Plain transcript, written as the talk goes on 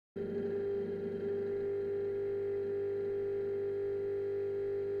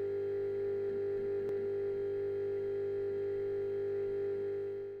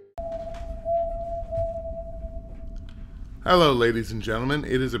Hello, ladies and gentlemen.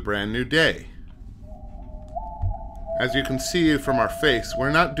 It is a brand new day. As you can see from our face,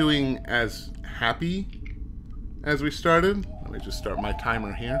 we're not doing as happy as we started. Let me just start my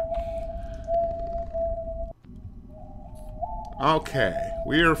timer here. Okay,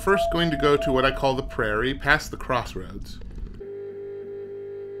 we are first going to go to what I call the prairie, past the crossroads.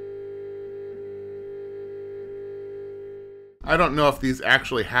 I don't know if these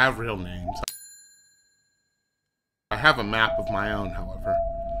actually have real names. I have a map of my own, however.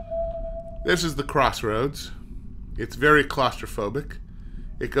 This is the crossroads. It's very claustrophobic.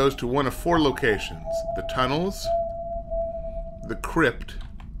 It goes to one of 4 locations. The tunnels, the crypt,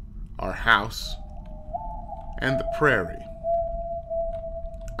 our house, and the prairie.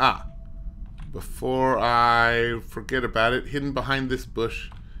 Before I forget about it, hidden behind this bush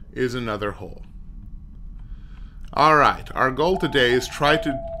is another hole. Alright, our goal today is try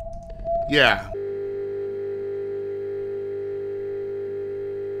to...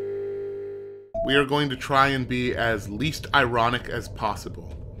 We are going to try and be as least ironic as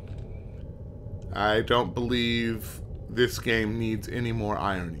possible. I don't believe this game needs any more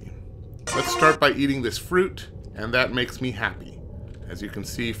irony. Let's start by eating this fruit, and that makes me happy, as you can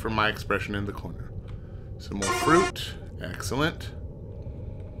see from my expression in the corner. Some more fruit. Excellent.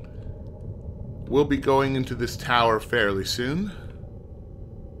 We'll be going into this tower fairly soon.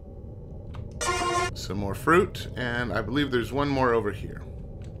 Some more fruit, and I believe there's one more over here.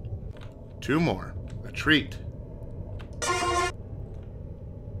 2 more. A treat.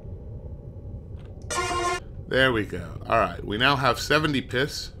 There we go. Alright, we now have 70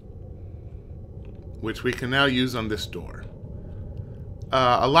 piss, which we can now use on this door.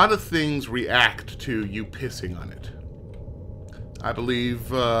 A lot of things react to you pissing on it. I believe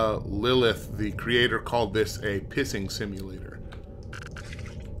Lilith, the creator, called this a pissing simulator.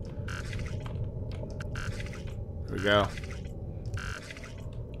 There we go.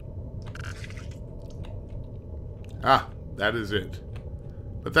 That is it.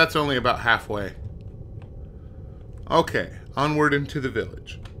 But that's only about halfway. Okay, onward into the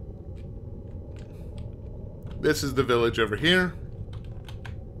village. This is the village over here.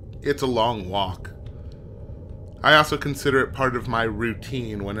 It's a long walk. I also consider it part of my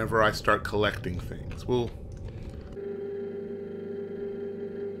routine whenever I start collecting things. We'll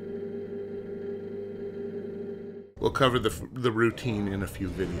cover the routine in a few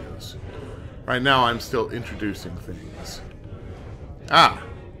videos. Right now, I'm still introducing things.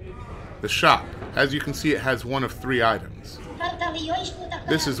 The shop. As you can see, it has one of 3 items.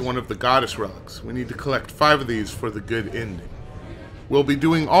 This is one of the goddess relics. We need to collect 5 of these for the good ending. We'll be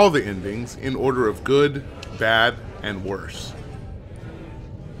doing all the endings in order of good, bad, and worse.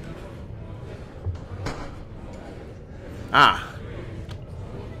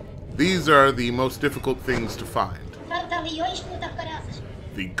 These are the most difficult things to find.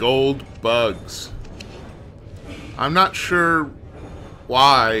 The gold bugs. I'm not sure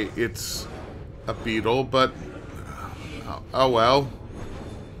why it's a beetle, but oh well.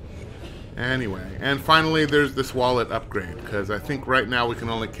 Anyway, and finally there's this wallet upgrade, because I think right now we can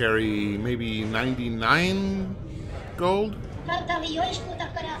only carry maybe 99 gold?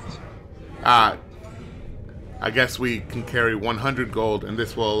 I guess we can carry 100 gold, and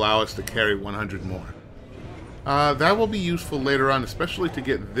this will allow us to carry 100 more. That will be useful later on, especially to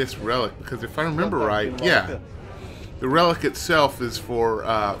get this relic, because if I remember right, the relic itself is for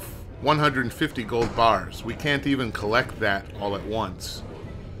 150 gold bars. We can't even collect that all at once.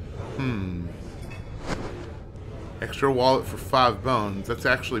 Extra wallet for 5 bones. That's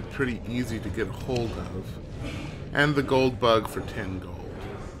actually pretty easy to get a hold of. And the gold bug for 10 gold.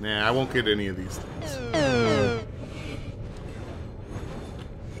 Nah, I won't get any of these things.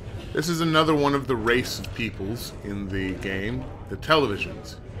 This is another one of the race of peoples in the game, the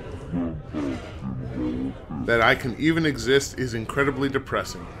televisions. That I can even exist is incredibly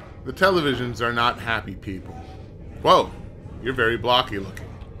depressing. The televisions are not happy people. Whoa, you're very blocky looking.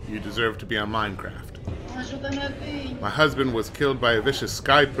 You deserve to be on Minecraft. My husband was killed by a vicious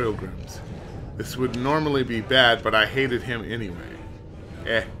sky pilgrims. This would normally be bad, but I hated him anyway.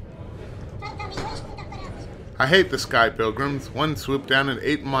 I hate the sky pilgrims. One swooped down and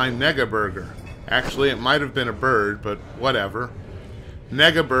ate my nega burger. Actually, it might have been a bird, but whatever.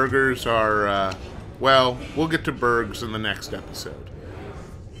 Nega burgers are, well, we'll get to burgers in the next episode.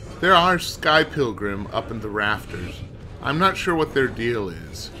 There are sky pilgrim up in the rafters. I'm not sure what their deal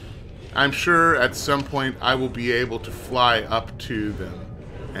is. I'm sure at some point I will be able to fly up to them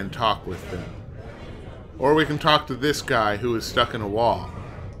and talk with them. Or we can talk to this guy who is stuck in a wall.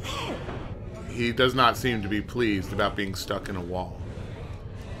 He does not seem to be pleased about being stuck in a wall.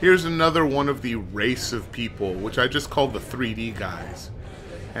 Here's another one of the race of people, which I just call the 3D guys.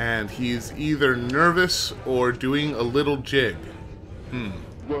 And he's either nervous or doing a little jig.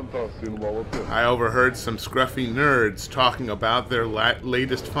 I overheard some scruffy nerds talking about their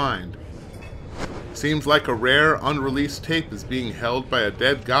latest find. Seems like a rare, unreleased tape is being held by a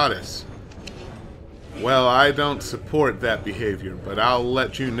dead goddess. Well, I don't support that behavior, but I'll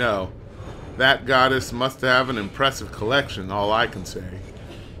let you know. That goddess must have an impressive collection, all I can say.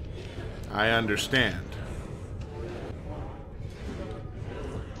 I understand.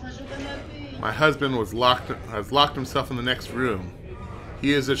 My husband has locked himself in the next room.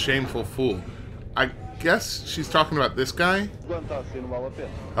 He is a shameful fool. I guess she's talking about this guy?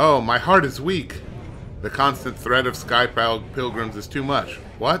 Oh, my heart is weak. The constant threat of sky pilgrims is too much.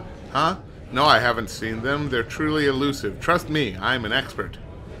 What? Huh? No, I haven't seen them. They're truly elusive. Trust me, I'm an expert.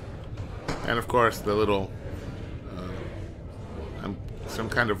 And of course, the little... I'm some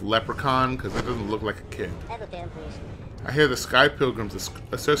kind of leprechaun, because it doesn't look like a kid. I hear the sky pilgrims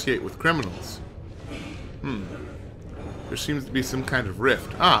associate with criminals. There seems to be some kind of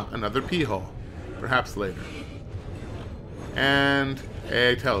rift. Ah, another pee hole. Perhaps later. And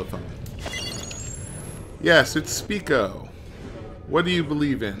a telephone. Yes, it's Spico. What do you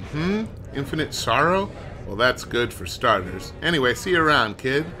believe in? Infinite sorrow? Well, that's good for starters. Anyway, see you around,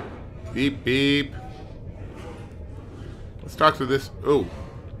 kid. Beep, beep. Let's talk to this... Oh,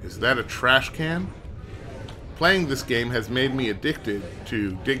 is that a trash can? Playing this game has made me addicted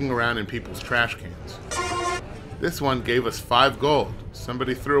to digging around in people's trash cans. This one gave us 5 gold.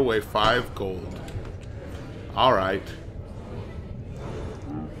 Somebody threw away 5 gold. Alright.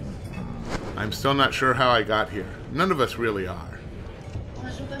 I'm still not sure how I got here. None of us really are.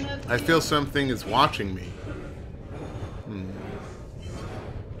 I feel something is watching me.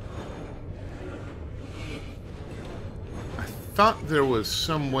 I thought there was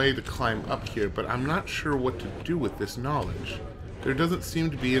some way to climb up here, but I'm not sure what to do with this knowledge. There doesn't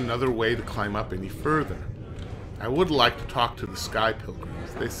seem to be another way to climb up any further. I would like to talk to the sky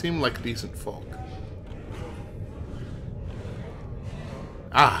pilgrims. They seem like decent folk.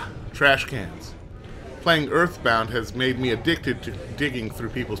 Ah, trash cans. Playing Earthbound has made me addicted to digging through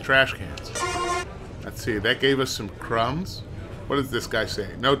people's trash cans. Let's see, that gave us some crumbs. What does this guy say?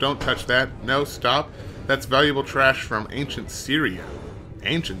 No, don't touch that. No, stop. That's valuable trash from ancient Syria.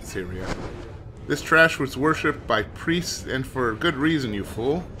 Ancient Syria? This trash was worshipped by priests, and for good reason, you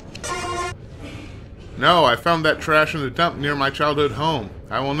fool. No, I found that trash in a dump near my childhood home.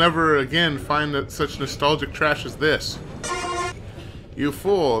 I will never again find such nostalgic trash as this. You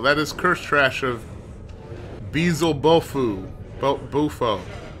fool, that is cursed trash of Beelzebufo,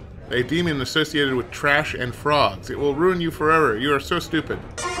 a demon associated with trash and frogs. It will ruin you forever. You are so stupid.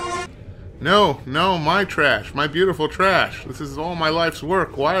 No, my trash, my beautiful trash. This is all my life's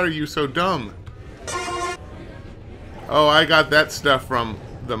work. Why are you so dumb? Oh, I got that stuff from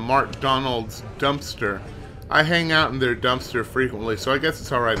the McDonald's dumpster. I hang out in their dumpster frequently, so I guess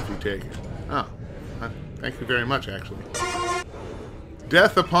it's alright if you take it. Oh, thank you very much, actually.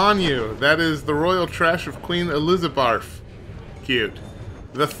 Death upon you! That is the royal trash of Queen Elizabeth. Cute.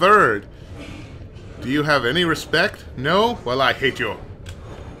 The third. Do you have any respect? No? Well, I hate you.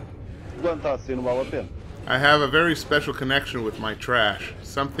 I have a very special connection with my trash.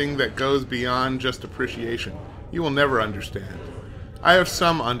 Something that goes beyond just appreciation. You will never understand. I have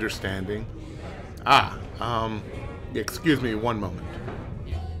some understanding. Excuse me one moment.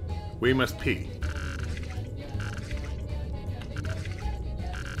 We must pee.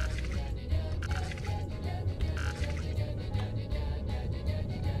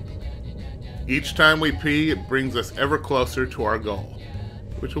 Each time we pee, it brings us ever closer to our goal,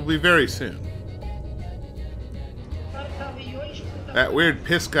 which will be very soon. That weird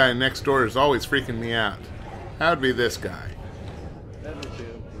piss guy next door is always freaking me out. How'd be this guy?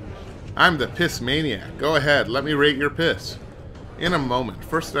 I'm the piss maniac. Go ahead, let me rate your piss. In a moment.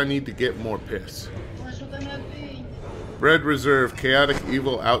 First I need to get more piss. Bread reserve, chaotic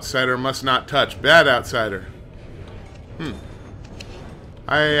evil outsider must not touch. Bad outsider.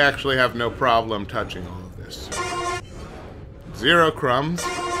 I actually have no problem touching all of this. 0 crumbs.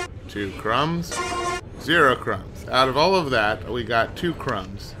 2 crumbs. 0 crumbs. Out of all of that, we got 2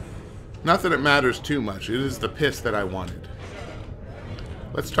 crumbs. Not that it matters too much. It is the piss that I wanted.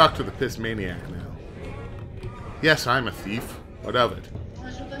 Let's talk to the piss maniac now. Yes, I'm a thief. What of it?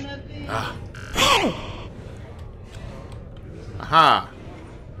 Aha!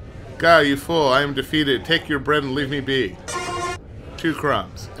 God, you fool, I am defeated. Take your bread and leave me be. 2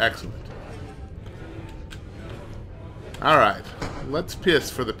 crumbs. Excellent. Alright, let's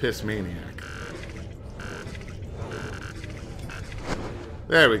piss for the piss maniac.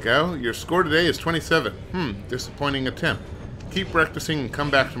 There we go. Your score today is 27. Disappointing attempt. Keep practicing and come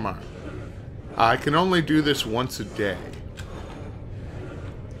back tomorrow. I can only do this once a day.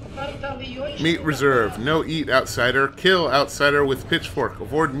 Meat reserve. No eat outsider. Kill outsider with pitchfork.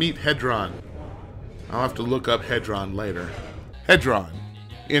 Avoid meat hedron. I'll have to look up hedron later. Hedron.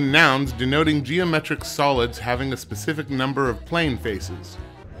 In nouns, denoting geometric solids having a specific number of plane faces.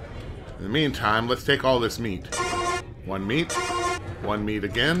 In the meantime, let's take all this meat. One meat. One meat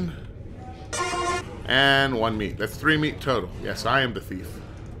again. And one meat. That's 3 meat total. Yes, I am the thief.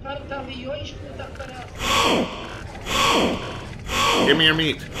 Give me your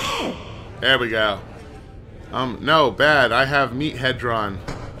meat. There we go. No, bad. I have meat hedron.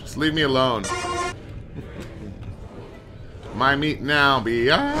 Just leave me alone. My meat now,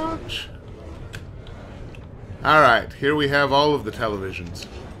 biatch. Alright, here we have all of the televisions.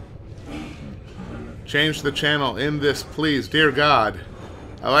 Change the channel in this, please. Dear God.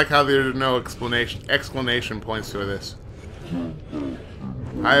 I like how there's no exclamation points to this.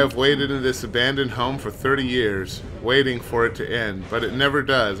 I have waited in this abandoned home for 30 years, waiting for it to end, but it never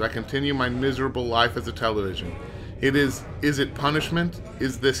does. I continue my miserable life as a television. Is it punishment?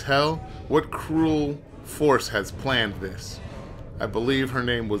 Is this hell? What cruel force has planned this? I believe her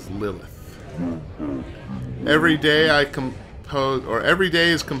name was Lilith. Every day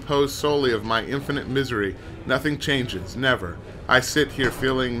is composed solely of my infinite misery. Nothing changes, never. I sit here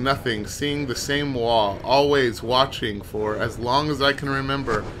feeling nothing, seeing the same wall, always watching for as long as I can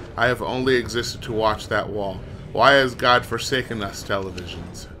remember. I have only existed to watch that wall. Why has God forsaken us,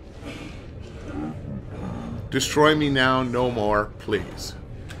 televisions? Destroy me now, no more, please.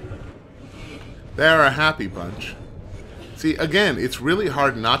 They're a happy bunch. See, again, it's really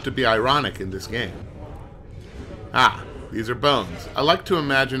hard not to be ironic in this game. Ah, these are bones. I like to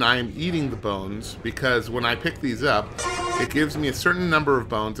imagine I am eating the bones because when I pick these up, it gives me a certain number of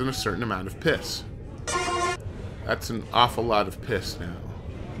bones and a certain amount of piss. That's an awful lot of piss now.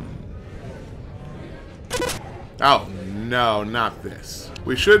 Oh, no, not this.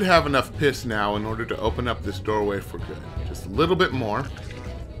 We should have enough piss now in order to open up this doorway for good. Just a little bit more.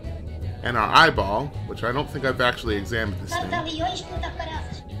 And our eyeball, which I don't think I've actually examined this thing.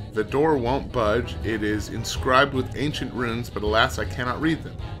 The door won't budge. It is inscribed with ancient runes, but alas, I cannot read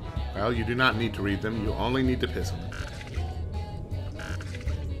them. Well, you do not need to read them. You only need to piss on them.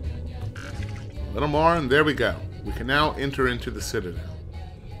 A little more, and there we go. We can now enter into the Citadel.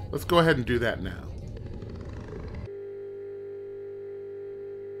 Let's go ahead and do that now.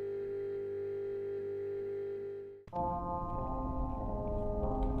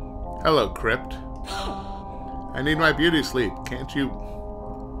 Hello, Crypt. I need my beauty sleep. Can't you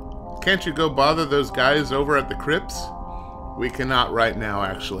go bother those guys over at the Crypts? We cannot right now,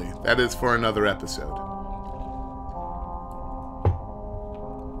 actually. That is for another episode.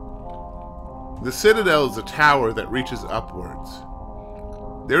 The Citadel is a tower that reaches upwards.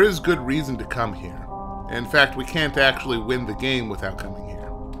 There is good reason to come here. In fact, we can't actually win the game without coming here.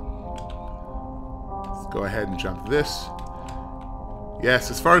 Let's go ahead and jump this.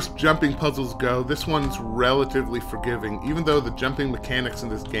 Yes, as far as jumping puzzles go, this one's relatively forgiving, even though the jumping mechanics in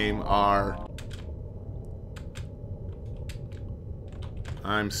this game are...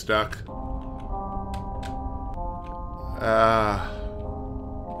 I'm stuck.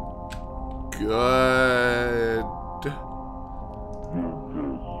 Good.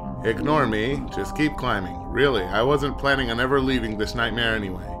 Ignore me. Just keep climbing. Really, I wasn't planning on ever leaving this nightmare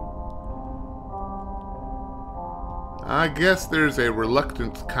anyway. I guess there's a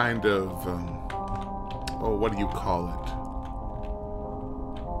reluctant kind of, oh, what do you call it?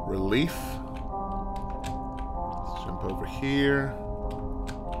 Relief? Let's jump over here.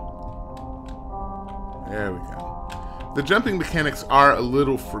 There we go. The jumping mechanics are a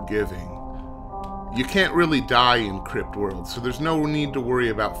little forgiving. You can't really die in Crypt World, so there's no need to worry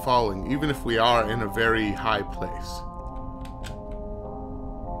about falling, even if we are in a very high place.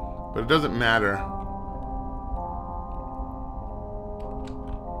 But it doesn't matter.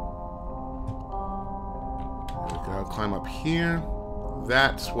 I'll climb up here.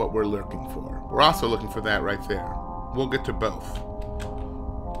 That's what we're looking for. We're also looking for that right there. We'll get to both.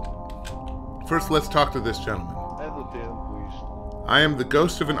 First, let's talk to this gentleman. I am the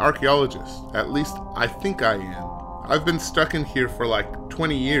ghost of an archaeologist. At least, I think I am. I've been stuck in here for like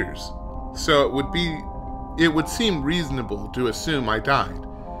 20 years. So it would seem reasonable to assume I died.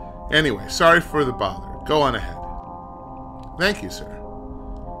 Anyway, sorry for the bother. Go on ahead. Thank you, sir.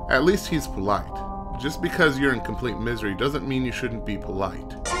 At least he's polite. Just because you're in complete misery doesn't mean you shouldn't be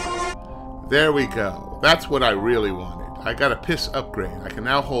polite. There we go. That's what I really wanted. I got a piss upgrade. I can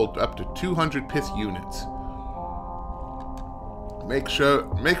now hold up to 200 piss units. Make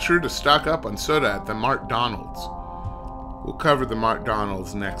sure to stock up on soda at the Mart Donald's. We'll cover the Mart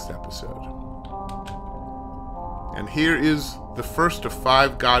Donald's next episode. And here is the first of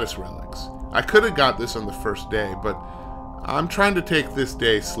 5 goddess relics. I could have got this on the first day, but I'm trying to take this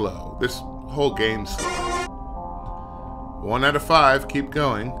day slow. This whole game slow. 1 out of 5, keep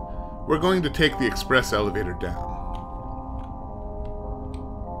going. We're going to take the express elevator down.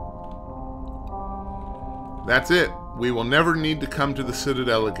 That's it. We will never need to come to the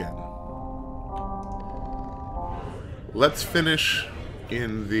Citadel again. Let's finish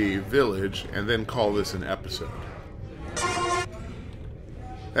in the village and then call this an episode.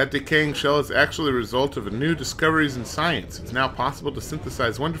 That decaying shell is actually a result of new discoveries in science. It's now possible to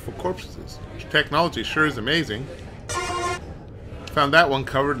synthesize wonderful corpses. Technology sure is amazing. Found that one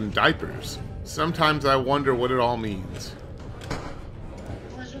covered in diapers. Sometimes I wonder what it all means.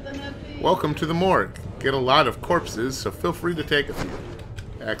 Welcome to the morgue. Get a lot of corpses, so feel free to take a few.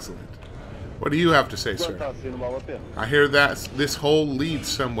 Excellent. What do you have to say, sir? I hear that this hole leads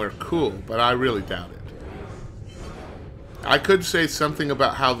somewhere cool, but I really doubt it. I could say something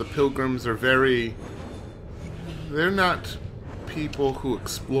about how the pilgrims are they're not people who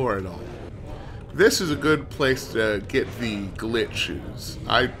explore at all. This is a good place to get the glitches.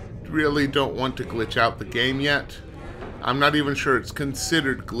 I really don't want to glitch out the game yet. I'm not even sure it's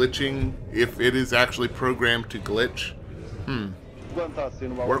considered glitching if it is actually programmed to glitch.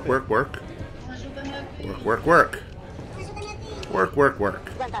 Work, work, work. Work, work, work. Work, work,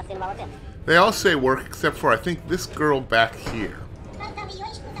 work. They all say work except for, I think, this girl back here.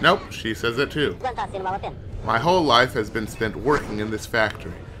 Nope, she says it too. My whole life has been spent working in this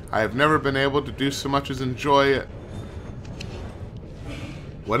factory. I have never been able to do so much as enjoy it.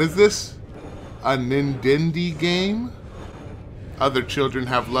 What is this? A Nintendo game? Other children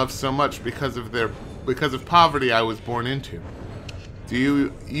have loved so much because of poverty I was born into. Do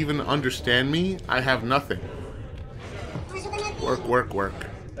you even understand me? I have nothing. Work, work, work.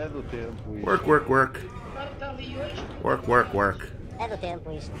 Work, work, work. Work, work, work.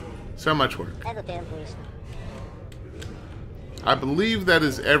 So much work. I believe that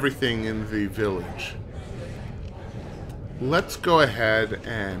is everything in the village. Let's go ahead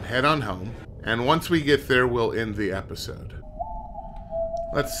and head on home. And once we get there, we'll end the episode.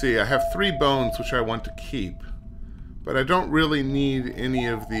 Let's see, I have 3 bones which I want to keep. But I don't really need any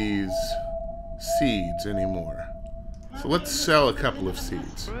of these seeds anymore. So let's sell a couple of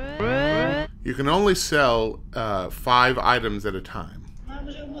seeds. You can only sell 5 items at a time.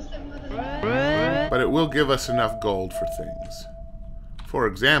 But it will give us enough gold for things. For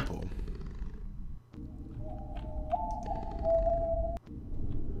example,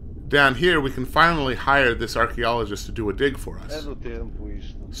 down here we can finally hire this archaeologist to do a dig for us.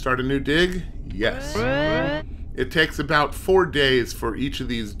 Start a new dig? Yes. It takes about 4 days for each of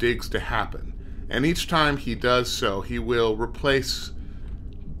these digs to happen. And each time he does so, he will replace...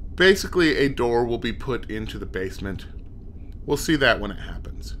 Basically, a door will be put into the basement. We'll see that when it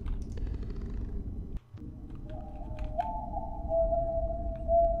happens.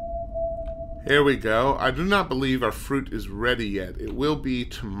 Here we go. I do not believe our fruit is ready yet. It will be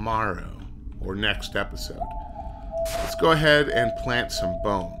tomorrow, or next episode. Let's go ahead and plant some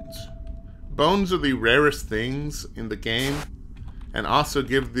bones. Bones are the rarest things in the game, and also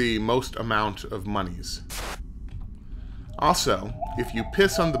give the most amount of monies. Also, if you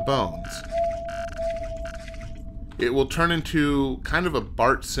piss on the bones, it will turn into kind of a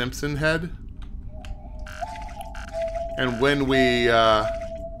Bart Simpson head. And when we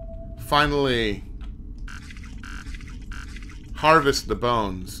finally harvest the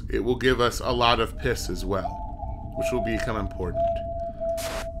bones, it will give us a lot of piss as well, which will become important.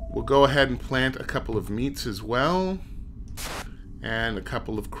 We'll go ahead and plant a couple of meats as well, and a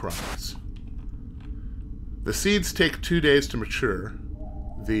couple of crumbs. The seeds take 2 days to mature.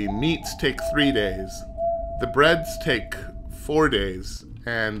 The meats take 3 days. The breads take 4 days,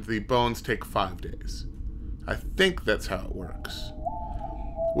 and the bones take 5 days. I think that's how it works.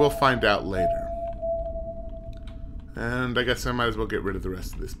 We'll find out later. And I guess I might as well get rid of the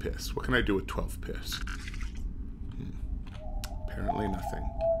rest of this piss. What can I do with 12 piss? Apparently nothing.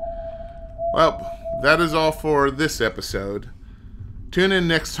 Well, that is all for this episode. Tune in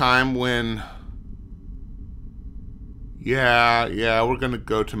next time when... Yeah, we're gonna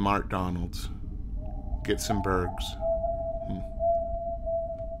go to Mart Donald's. Get some burgers.